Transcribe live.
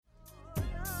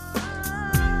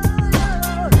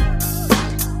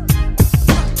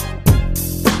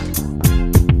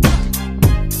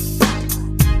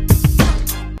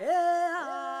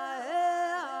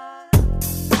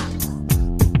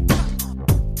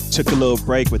Took a little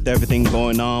break with everything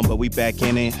going on, but we back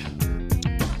in it.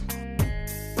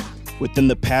 Within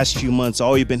the past few months,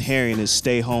 all you've been hearing is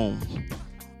stay home.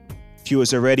 If you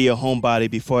was already a homebody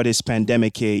before this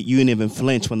pandemic hit, you didn't even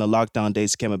flinch when the lockdown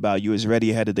dates came about. You was ready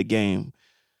ahead of the game.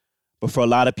 But for a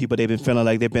lot of people, they've been feeling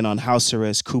like they've been on house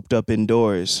arrest, cooped up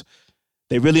indoors.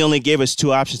 They really only gave us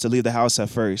two options to leave the house at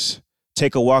first.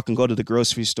 Take a walk and go to the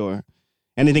grocery store.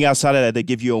 Anything outside of that, they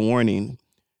give you a warning.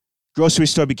 Grocery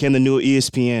store became the new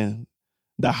ESPN.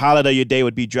 The highlight of your day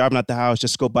would be driving out the house,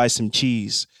 just go buy some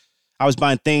cheese. I was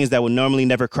buying things that would normally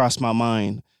never cross my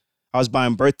mind. I was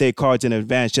buying birthday cards in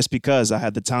advance just because I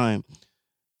had the time.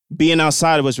 Being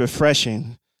outside was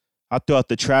refreshing. I threw out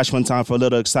the trash one time for a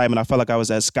little excitement. I felt like I was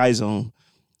at Sky Zone.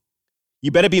 You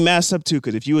better be masked up too,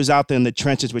 because if you was out there in the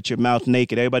trenches with your mouth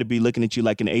naked, everybody be looking at you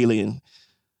like an alien.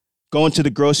 Going to the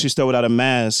grocery store without a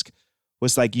mask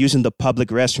was like using the public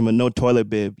restroom with no toilet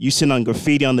bib. You sitting on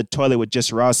graffiti on the toilet with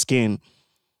just raw skin.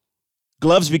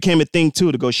 Gloves became a thing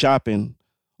too to go shopping.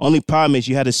 Only problem is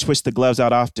you had to switch the gloves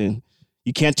out often.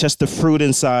 You can't touch the fruit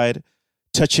inside,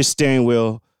 touch your steering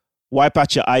wheel, wipe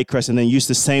out your eye crest, and then use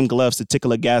the same gloves to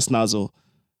tickle a gas nozzle.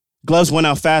 Gloves went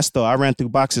out fast though. I ran through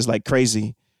boxes like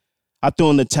crazy. I threw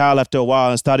in the towel after a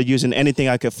while and started using anything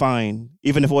I could find,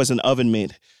 even if it was an oven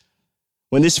mitt.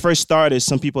 When this first started,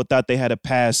 some people thought they had a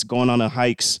pass going on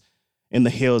hikes in the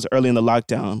hills early in the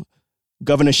lockdown.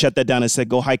 Governor shut that down and said,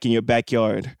 go hike in your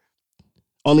backyard.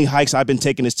 Only hikes I've been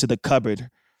taking is to the cupboard.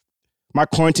 My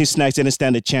quarantine snacks didn't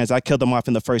stand a chance. I killed them off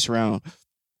in the first round.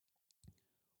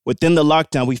 Within the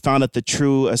lockdown, we found out the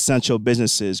true essential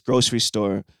businesses, grocery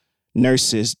store,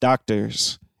 nurses,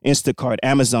 doctors, Instacart,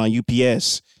 Amazon,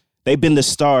 UPS. They've been the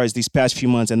stars these past few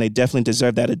months, and they definitely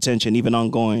deserve that attention, even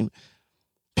ongoing.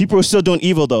 People were still doing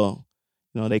evil, though.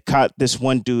 You know, they caught this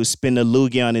one dude spinning a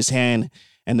loogie on his hand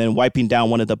and then wiping down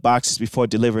one of the boxes before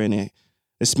delivering it.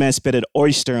 This man spit an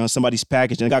oyster on somebody's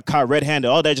package and got caught red-handed,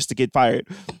 all that just to get fired.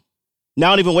 Now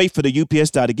I don't even wait for the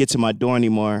UPS guy to get to my door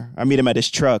anymore. I meet him at his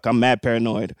truck. I'm mad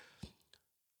paranoid.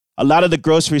 A lot of the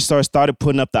grocery stores started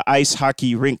putting up the ice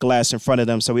hockey rink glass in front of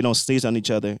them so we don't sneeze on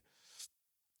each other.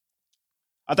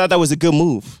 I thought that was a good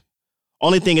move.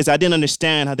 Only thing is I didn't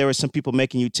understand how there were some people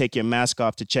making you take your mask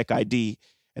off to check ID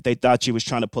if they thought you was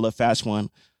trying to pull a fast one.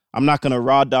 I'm not going to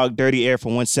raw dog dirty air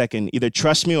for 1 second. Either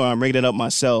trust me or I'm rigging it up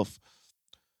myself.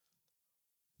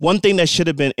 One thing that should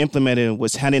have been implemented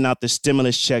was handing out the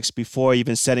stimulus checks before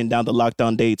even setting down the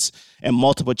lockdown dates, and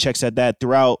multiple checks at that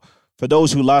throughout for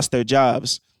those who lost their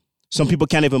jobs. Some people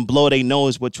can't even blow their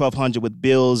nose with $1,200 with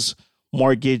bills,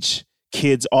 mortgage,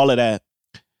 kids, all of that.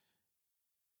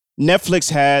 Netflix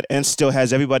had and still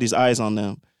has everybody's eyes on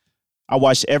them. I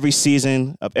watched every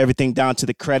season of everything down to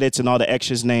the credits and all the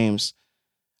extras' names.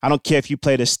 I don't care if you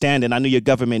played a stand-in, I knew your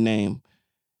government name.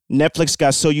 Netflix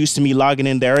got so used to me logging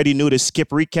in, they already knew to skip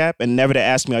recap and never to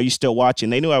ask me, are you still watching?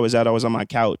 They knew I was on my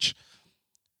couch.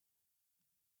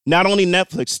 Not only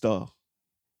Netflix, though.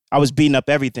 I was beating up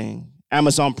everything.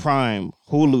 Amazon Prime,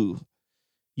 Hulu,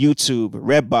 YouTube,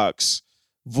 Redbox,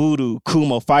 Vudu,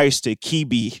 Kumo, Firestick,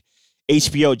 Kibi,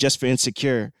 HBO just for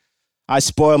Insecure. I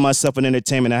spoiled myself with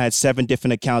entertainment. I had 7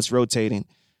 different accounts rotating.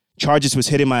 Charges was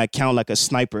hitting my account like a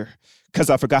sniper because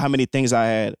I forgot how many things I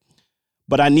had.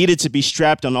 But I needed to be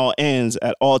strapped on all ends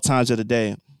at all times of the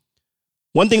day.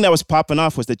 One thing that was popping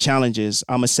off was the challenges.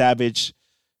 I'm a savage.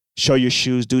 Show your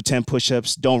shoes, do 10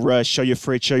 push-ups, don't rush, show your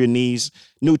fridge, show your knees.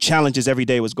 New challenges every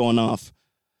day was going off.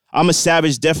 I'm a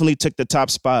savage definitely took the top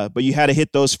spot, but you had to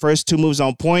hit those first 2 moves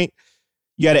on point.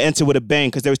 You had to enter with a bang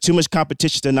because there was too much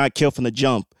competition to not kill from the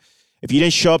jump. If you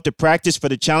didn't show up to practice for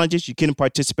the challenges, you couldn't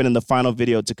participate in the final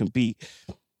video to compete.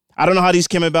 I don't know how these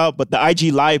came about, but the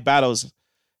IG live battles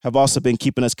have also been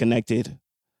keeping us connected.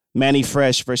 Manny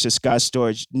Fresh versus Scott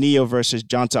Storch, Neo versus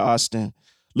Jonta Austin,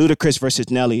 Ludacris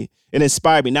versus Nelly. It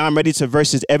inspired me. Now I'm ready to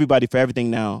versus everybody for everything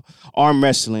now. Arm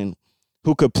wrestling.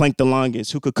 Who could plank the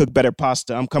longest? Who could cook better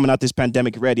pasta? I'm coming out this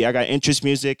pandemic ready. I got interest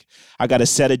music. I got a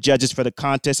set of judges for the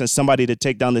contest and somebody to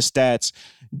take down the stats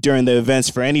during the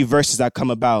events for any verses that come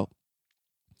about.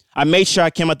 I made sure I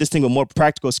came out this thing with more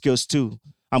practical skills too.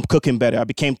 I'm cooking better. I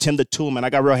became Tim the Tool, man. I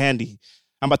got real handy.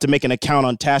 I'm about to make an account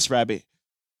on TaskRabbit.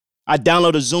 I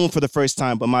downloaded Zoom for the first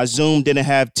time, but my Zoom didn't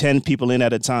have 10 people in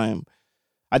at a time.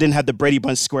 I didn't have the Brady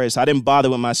Bunch squares, so I didn't bother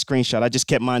with my screenshot. I just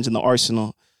kept mine in the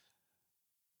arsenal.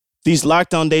 These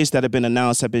lockdown days that have been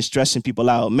announced have been stressing people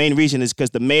out. Main reason is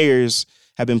because the mayors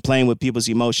have been playing with people's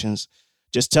emotions.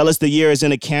 Just tell us the year is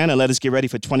in a can and let us get ready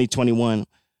for 2021.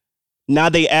 Now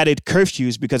they added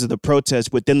curfews because of the protests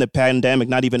within the pandemic,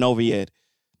 not even over yet.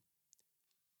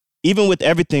 Even with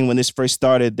everything when this first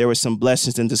started, there were some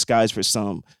blessings in disguise for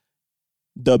some.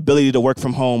 The ability to work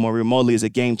from home or remotely is a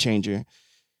game changer.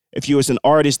 If you was an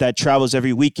artist that travels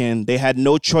every weekend, they had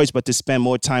no choice but to spend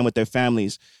more time with their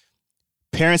families.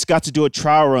 Parents got to do a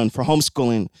trial run for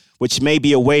homeschooling, which may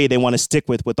be a way they want to stick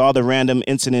with all the random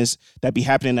incidents that be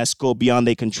happening at school beyond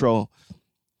their control.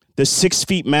 The 6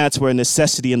 feet mats were a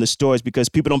necessity in the stores because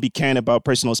people don't be caring about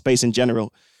personal space in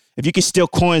general. If you can steal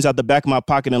coins out the back of my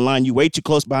pocket in line, you way too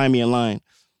close behind me in line.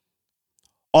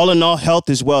 All in all, health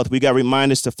is wealth. We got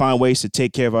reminders to find ways to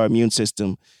take care of our immune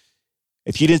system.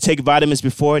 If you didn't take vitamins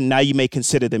before, now you may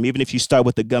consider them, even if you start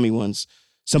with the gummy ones.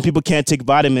 Some people can't take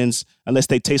vitamins unless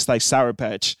they taste like Sour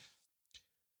Patch.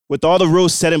 With all the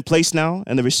rules set in place now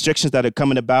and the restrictions that are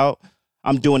coming about,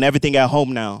 I'm doing everything at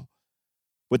home now.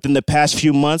 Within the past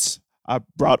few months, I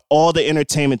brought all the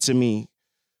entertainment to me.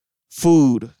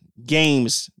 Food,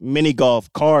 games, mini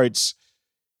golf, cards.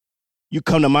 You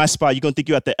come to my spot, you're going to think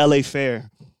you're at the LA Fair.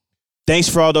 Thanks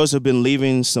for all those who have been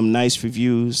leaving some nice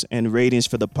reviews and ratings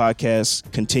for the podcast.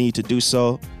 Continue to do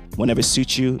so whenever it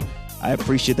suits you. I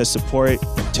appreciate the support.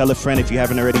 Tell a friend if you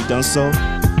haven't already done so.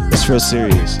 It's real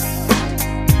serious.